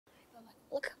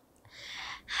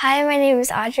Hi, my name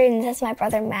is Audrey, and this is my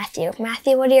brother Matthew.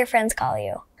 Matthew, what do your friends call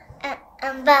you?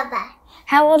 Bubba.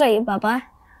 How old are you, Bubba?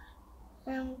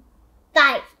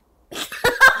 5.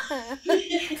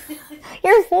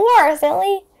 You're 4,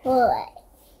 silly. 4.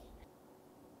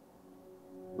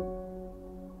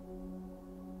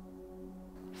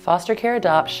 Foster care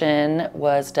adoption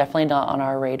was definitely not on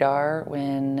our radar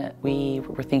when we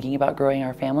were thinking about growing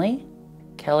our family.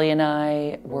 Kelly and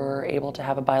I were able to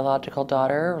have a biological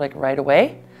daughter like right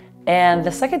away. And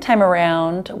the second time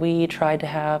around, we tried to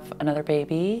have another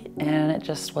baby and it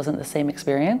just wasn't the same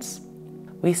experience.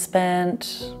 We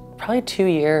spent probably 2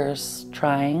 years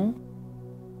trying.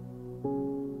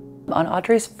 On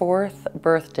Audrey's 4th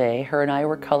birthday, her and I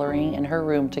were coloring in her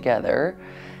room together,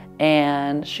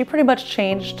 and she pretty much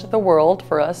changed the world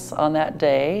for us on that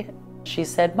day. She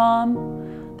said,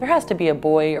 "Mom, there has to be a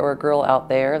boy or a girl out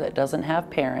there that doesn't have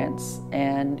parents,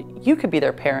 and you could be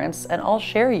their parents and I'll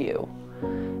share you."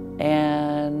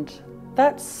 And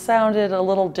that sounded a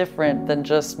little different than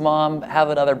just "Mom, have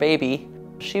another baby."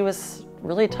 She was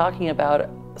really talking about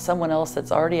someone else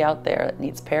that's already out there that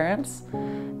needs parents,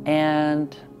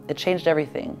 and it changed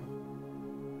everything.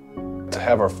 To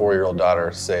have our 4-year-old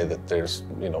daughter say that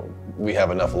we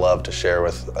have enough love to share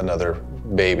with another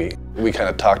baby. We kind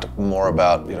of talked more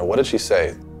about, what did she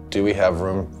say? Do we have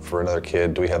room for another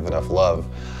kid? Do we have enough love?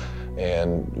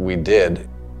 And we did.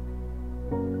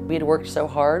 We had worked so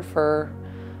hard for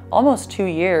almost 2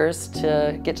 years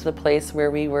to get to the place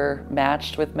where we were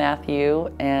matched with Matthew,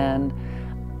 and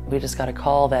we just got a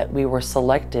call that we were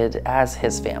selected as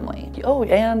his family. "Oh,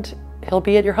 and he'll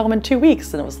be at your home in 2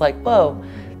 weeks." And it was like, whoa,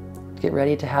 get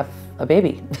ready to have a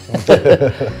baby.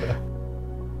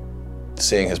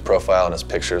 Seeing his profile and his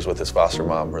pictures with his foster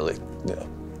mom really,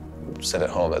 sent it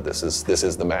home that this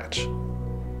is the match.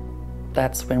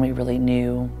 That's when we really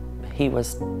knew he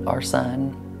was our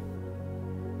son.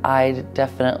 I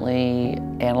definitely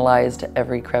analyzed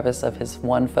every crevice of his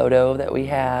one photo that we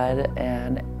had,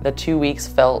 and the 2 weeks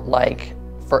felt like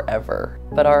forever.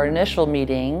 But our initial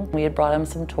meeting, we had brought him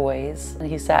some toys, and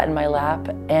he sat in my lap,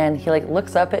 and he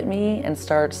looks up at me and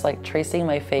starts tracing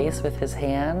my face with his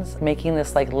hands, making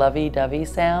this lovey-dovey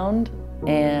sound.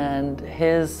 And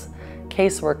his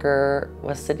caseworker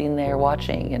was sitting there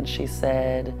watching, and she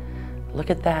said, look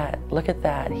at that,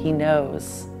 he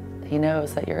knows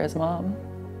that you're his mom."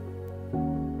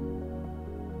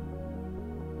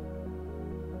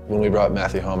 When we brought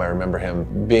Matthew home, I remember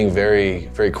him being very,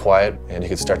 very quiet, and you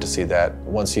could start to see that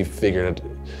once he figured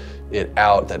it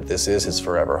out that this is his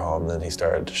forever home, then he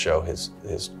started to show his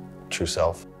true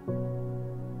self.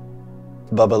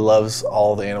 Bubba loves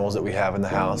all the animals that we have in the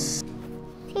house.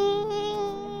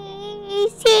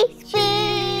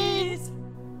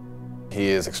 He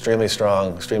is extremely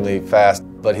strong, extremely fast,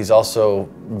 but he's also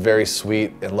very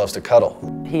sweet and loves to cuddle.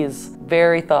 He's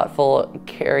very thoughtful,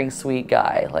 caring, sweet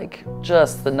guy,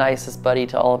 just the nicest buddy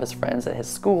to all of his friends at his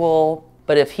school.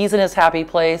 But if he's in his happy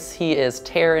place, he is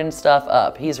tearing stuff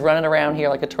up. He's running around here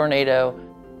like a tornado.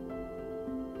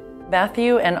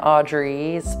 Matthew and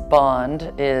Audrey's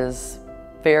bond is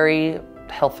very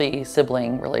healthy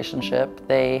sibling relationship.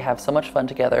 They have so much fun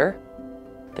together.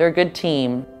 They're a good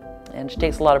team, and she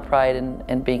takes a lot of pride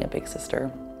in being a big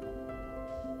sister.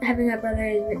 Having a brother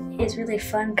is really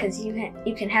fun because you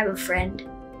can have a friend.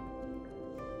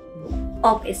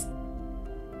 Always.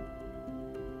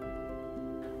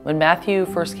 When Matthew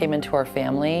first came into our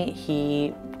family,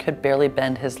 he could barely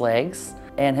bend his legs,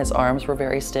 and his arms were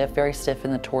very stiff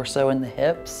in the torso and the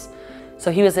hips. So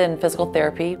he was in physical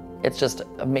therapy. It's just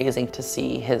amazing to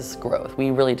see his growth. We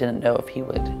really didn't know if he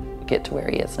would get to where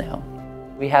he is now.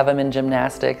 We have him in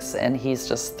gymnastics, and he's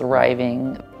just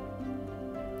thriving.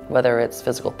 Whether it's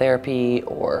physical therapy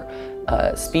or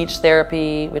speech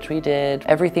therapy, which we did,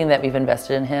 everything that we've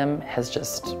invested in him has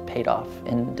just paid off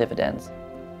in dividends.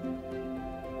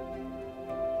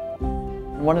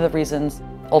 One of the reasons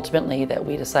ultimately that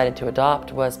we decided to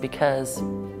adopt was because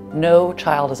no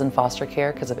child is in foster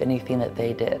care because of anything that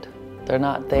they did. They're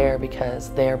not there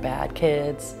because they're bad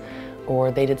kids or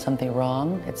they did something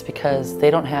wrong. It's because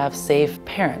they don't have safe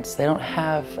parents. They don't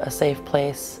have a safe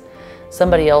place.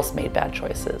 Somebody else made bad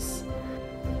choices.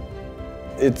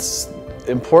 It's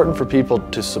important for people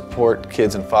to support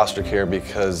kids in foster care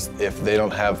because if they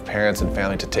don't have parents and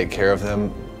family to take care of them,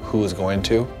 who is going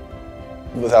to?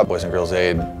 Without Boys and Girls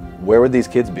Aid, where would these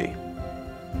kids be?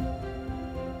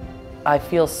 I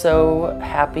feel so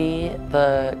happy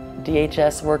the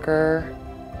DHS worker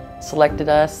selected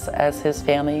us as his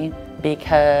family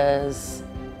because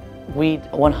we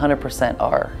 100%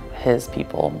 are his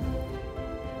people.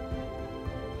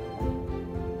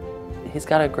 He's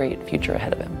got a great future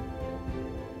ahead of him.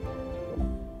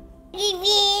 Beep,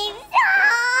 beep.